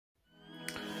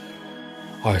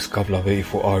Hi, it's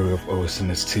Love84 Ari of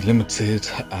OSNST Limited,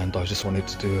 and I just wanted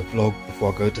to do a vlog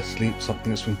before I go to sleep,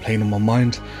 something that's been playing on my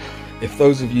mind. If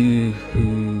those of you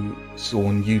who saw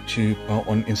on YouTube or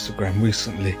on Instagram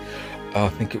recently, I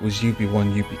think it was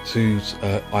UB1, UB2's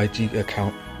IG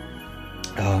account,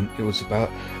 it was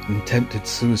about an attempted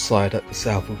suicide at the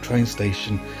Southall train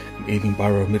station in Ealing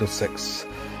Borough, Middlesex.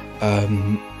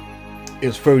 It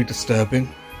was very disturbing,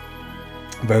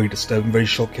 very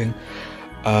shocking.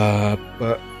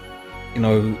 But you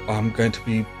know, I'm going to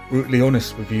be brutally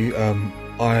honest with you.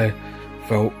 I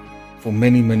felt for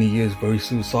many years very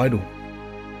suicidal.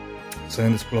 So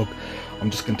in this blog, I'm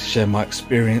just going to share my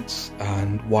experience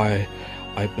and why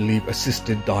I believe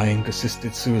assisted dying,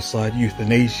 assisted suicide,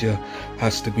 euthanasia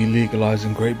has to be legalized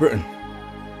in Great Britain.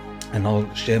 And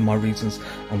I'll share my reasons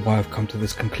and why I've come to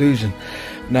this conclusion.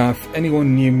 Now, if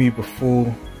anyone knew me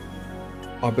before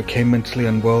I became mentally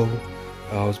unwell,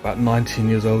 I was about 19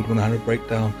 years old when I had a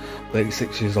breakdown. I'm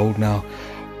 36 years old now.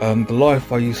 The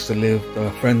life I used to live,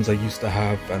 the friends I used to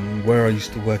have, and where I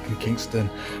used to work in Kingston,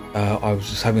 I was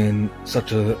just having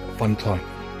such a fun time.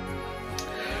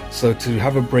 So to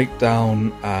have a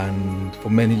breakdown and for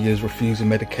many years refusing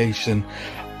medication,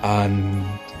 and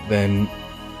then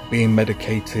being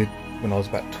medicated when I was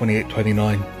about 28,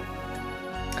 29,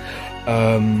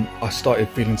 I started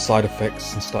feeling side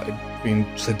effects and started being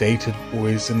sedated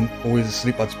always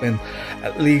asleep. I'd spend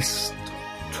at least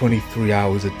 23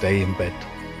 hours a day in bed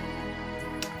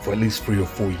for at least 3 or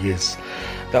 4 years.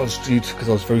 That was due to because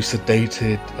I was very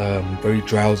sedated, very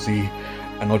drowsy,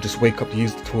 and I'll just wake up to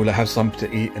use the toilet, have something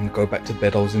to eat, and go back to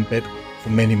bed. I was in bed for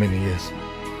many years.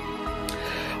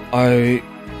 I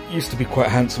used to be quite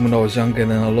handsome when I was younger,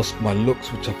 and then I lost my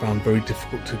looks, which I found very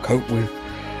difficult to cope with.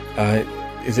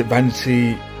 Is it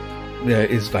vanity? Yeah,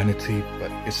 it is vanity, but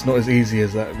it's not as easy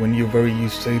as that. When you're very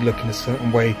used to looking a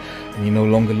certain way and you no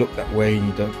longer look that way, and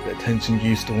you don't get the attention you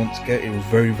used to want to get, it was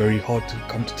very hard to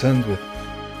come to terms with.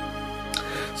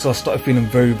 So I started feeling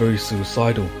very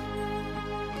suicidal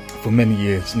for many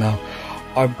years. Now,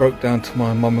 I broke down to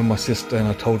my mum and my sister, and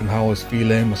I told them how I was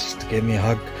feeling. My sister gave me a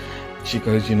hug. She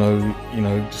goes, you know,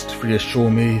 just to reassure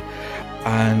me.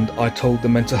 And I told the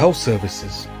mental health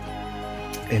services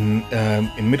in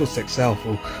Middlesex,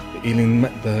 Southall,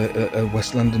 the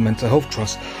West London Mental Health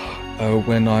Trust,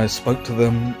 when I spoke to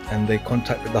them, and they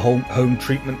contacted the home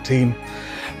treatment team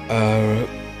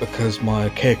because my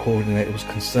care coordinator was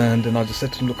concerned, and I just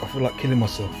said to them, look, I feel like killing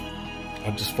myself.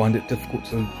 I just find it difficult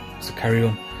to carry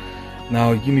on.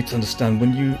 Now, you need to understand,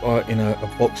 when you are in a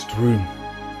boxed room,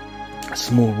 a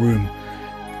small room,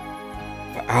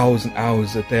 for hours and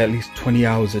hours a day, at least 20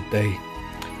 hours a day,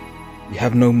 you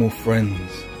have no more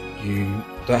friends, you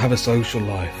don't have a social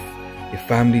life, your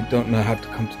family don't know how to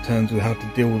come to terms with how to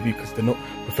deal with you because they're not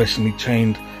professionally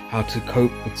trained how to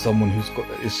cope with someone who's got,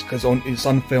 it's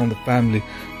unfair on the family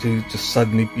to just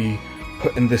suddenly be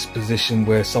put in this position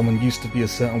where someone used to be a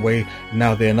certain way,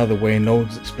 now they're another way, and no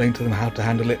one's explained to them how to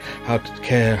handle it, how to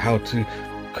care, how to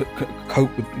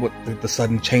cope with what the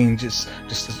sudden change. It's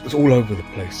all over the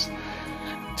place.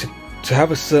 To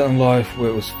have a certain life where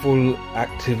it was full,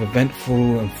 active,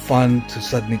 eventful and fun, to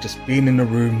suddenly just being in a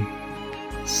room,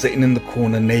 sitting in the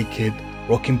corner naked,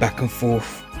 rocking back and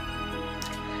forth,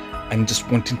 and just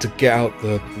wanting to get out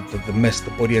the mess the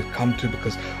body had come to,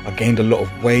 because I gained a lot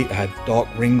of weight, I had dark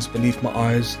rings beneath my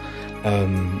eyes,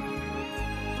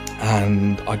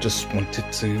 and I just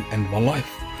wanted to end my life.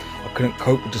 I couldn't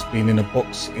cope with just being in a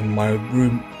box in my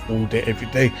room all day, every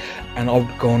day. And I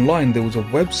would go online. There was a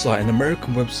website, an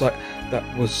American website, that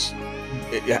was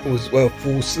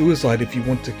for suicide. If you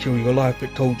want to kill your life,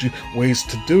 it told you ways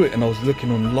to do it. And I was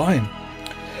looking online.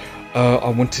 I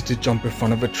wanted to jump in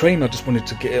front of a train. I just wanted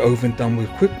to get it over and done with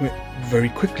very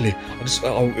quickly.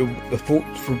 The thought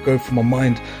would go through my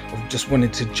mind of just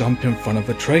wanting to jump in front of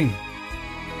a train.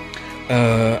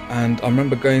 And I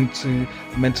remember going to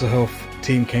the mental health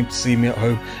team, came to see me at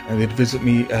home, and they'd visit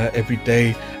me every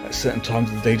day at certain times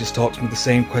of the day, just to ask me the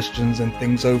same questions and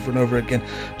things over and over again.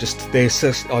 Just they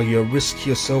assess, are you a risk to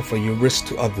yourself, are you a risk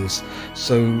to others?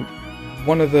 So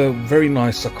one of the very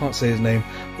nice, I can't say his name,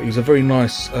 but he was a very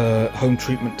nice home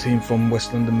treatment team from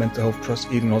West London Mental Health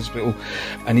Trust, Ealing Hospital,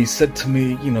 and he said to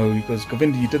me, you know, he goes,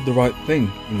 Govinda, you did the right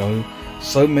thing. You know,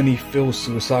 so many feel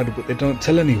suicidal, but they don't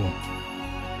tell anyone.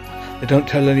 They don't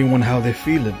tell anyone how they're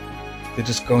feeling. They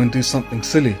just go and do something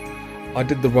silly. I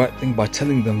did the right thing by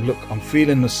telling them, look, I'm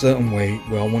feeling a certain way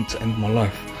where I want to end my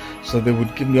life. So they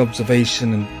would give me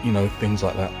observation and, you know, things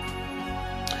like that.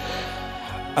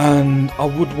 and I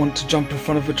would want to jump in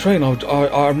front of a train.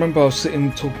 I remember I was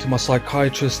sitting talking to my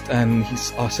psychiatrist, and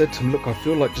I said to him, look, I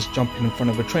feel like just jumping in front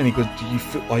of a train. He goes,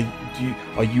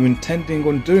 are you intending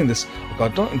on doing this? I go, I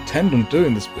don't intend on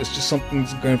doing this, but it's just something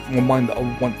that's going through my mind that I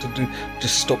would want to do.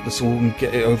 Just stop this all and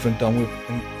get it over and done with.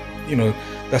 And you know,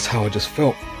 that's how I just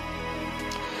felt.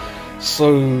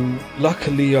 So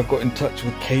luckily I got in touch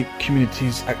with Cape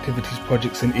Communities Activities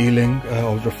Projects in Ealing.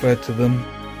 I was referred to them.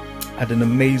 Had an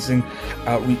amazing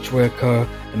outreach worker,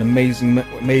 an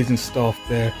amazing staff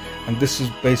there, and this is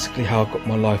basically how I got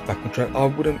my life back on track. I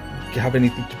wouldn't have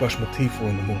anything to brush my teeth for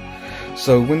anymore.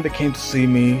 So when they came to see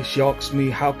me, she asked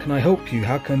me, how can I help you?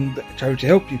 How can the charity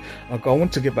help you? I go, I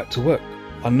want to get back to work.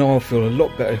 I know I'll feel a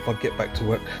lot better if I get back to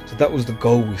work. So that was the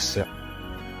goal we set.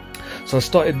 So I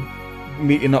started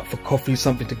meeting up for coffee,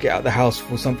 something to get out of the house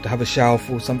for, something to have a shower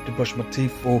for, something to brush my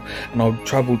teeth for, and I'll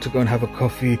travel to go and have a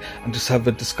coffee and just have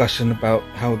a discussion about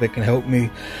how they can help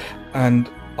me. And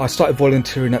I started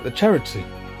volunteering at the charity,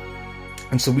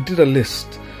 and so we did a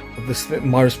list of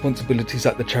my responsibilities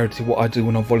at the charity, what I do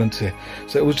when I volunteer.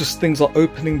 So it was just things like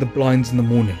opening the blinds in the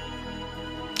morning,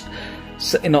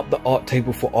 setting up the art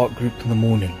table for art group in the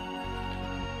morning,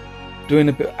 doing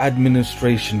a bit of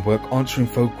administration work, answering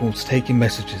phone calls, taking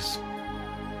messages,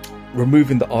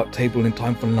 removing the art table in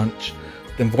time for lunch,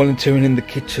 then volunteering in the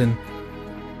kitchen,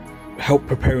 help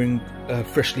preparing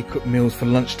freshly cooked meals for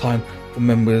lunchtime for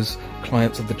members,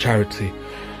 clients of the charity.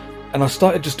 And I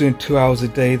started just doing 2 hours a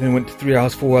day, then went to 3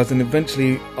 hours, 4 hours, and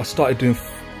eventually I started doing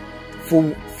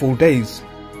full days.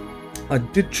 I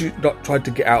did try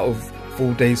to get out of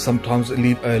full days sometimes,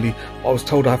 leave early. I was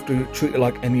told I have to treat it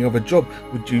like any other job.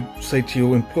 Would you say to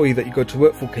your employee that you go to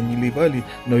work for, can you leave early?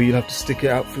 No, you'll have to stick it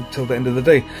out till the end of the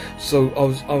day. So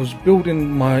I was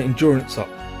building my endurance up,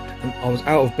 and I was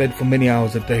out of bed for many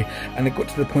hours a day, and it got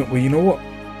to the point where, you know what,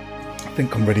 I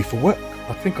think I'm ready for work.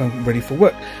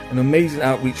 An amazing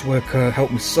outreach worker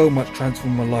helped me so much,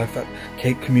 transform my life at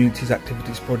Cape Communities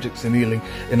Activities Projects in Ealing,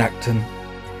 in Acton,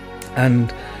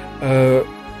 and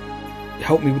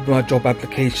helped me with my job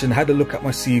application, had a look at my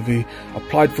CV,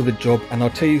 applied for the job. And I'll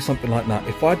tell you something like that,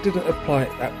 if I didn't apply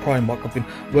at Primark, I've been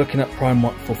working at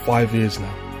Primark for 5 years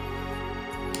now,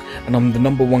 and I'm the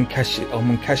 #1 cashier. I'm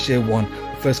on cashier 1,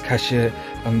 the first cashier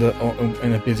in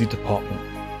a busy department.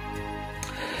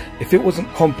 If it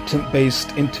wasn't competent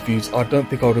based interviews, I don't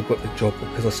think I would have got the job,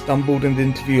 because I stumbled in the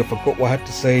interview, I forgot what I had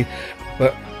to say.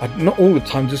 But not all the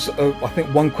time, just I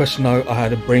think one question I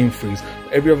had a brain freeze.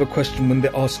 Every other question when they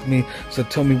asked me, so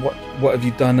tell me what have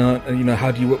you done, and you know, how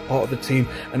do you work part of the team,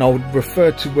 and I would refer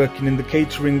to working in the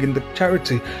catering in the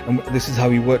charity, and this is how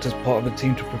we worked as part of a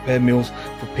team to prepare meals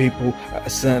for people at a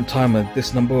certain time and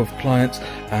this number of clients,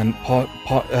 and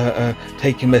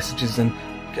taking messages and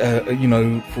you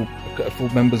know, for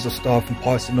members of staff and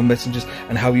passing on messages,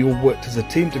 and how we all worked as a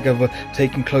team together,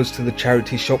 taking close to the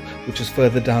charity shop, which is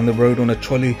further down the road on a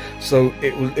trolley. So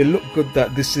it looked good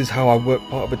that this is how I work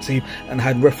part of a team, and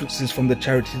had references from the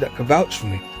charity that could vouch for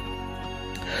me.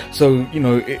 So you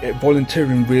know,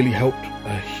 volunteering really helped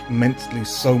immensely,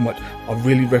 so much. I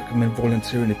really recommend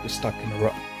volunteering if you're stuck in a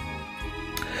rut.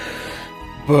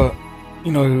 But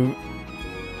you know,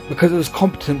 because it was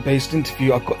competent based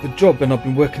interview, I got the job, and I've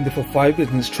been working there for 5 years,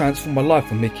 and it's transformed my life.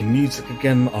 I'm making music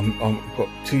again. I've got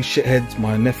 2 shitheads,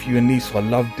 my nephew and niece who I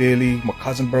love dearly, my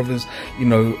cousin brothers, you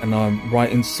know, and I'm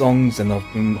writing songs, and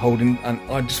I've been holding, and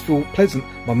I just feel pleasant.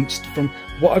 From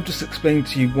what I've just explained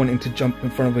to you, wanting to jump in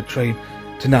front of a train,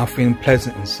 to now feeling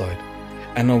pleasant inside.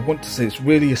 And I want to say it's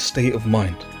really a state of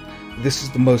mind. This is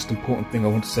the most important thing I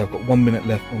want to say. I've got 1 minute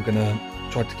left. I'm gonna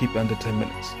try to keep it under 10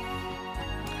 minutes.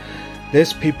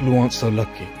 There's people who aren't so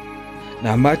lucky.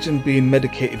 Now imagine being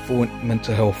medicated for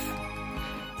mental health,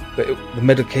 but the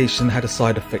medication had a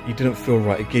side effect. You didn't feel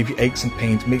right. It gave you aches and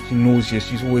pains, makes you nauseous.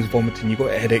 You're always vomiting. You got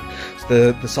a headache.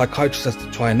 So the psychiatrist has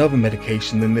to try another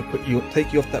medication. Then they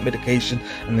take you off that medication,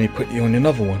 and they put you on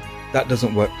another one. That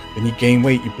doesn't work. Then you gain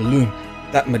weight. You balloon.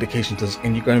 That medication does,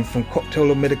 and you're going from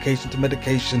cocktail of medication to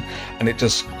medication, and it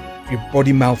just, your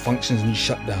body malfunctions and you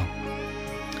shut down.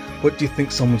 What do you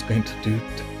think someone's going to do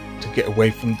to get away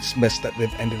from this mess that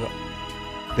they've ended up?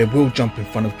 They will jump in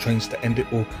front of trains to end it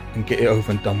all and get it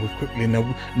over and done with quickly.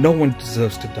 No one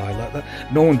deserves to die like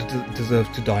that. No one deserves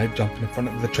to die jumping in front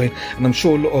of the train. And I'm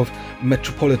sure a lot of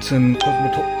metropolitan,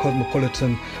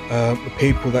 cosmopolitan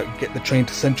people that get the train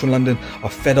to central London are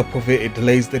fed up of it. It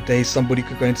delays their day. Somebody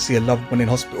could go in to see a loved one in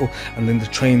hospital, and then the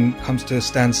train comes to a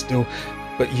standstill.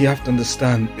 But you have to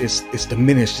understand, it's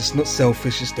diminished. It's not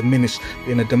selfish, it's diminished.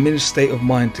 They're in a diminished state of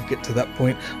mind to get to that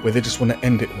point where they just want to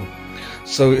end it all.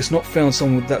 So it's not fair on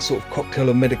someone with that sort of cocktail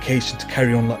of medication to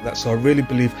carry on like that. So I really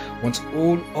believe once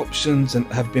all options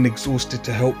have been exhausted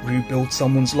to help rebuild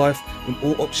someone's life, when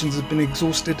all options have been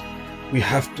exhausted, we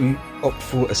have to opt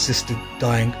for assisted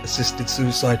dying, assisted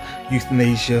suicide,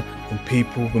 euthanasia from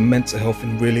people with mental health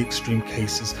in really extreme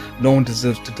cases. No one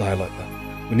deserves to die like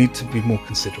that. We need to be more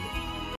considerate.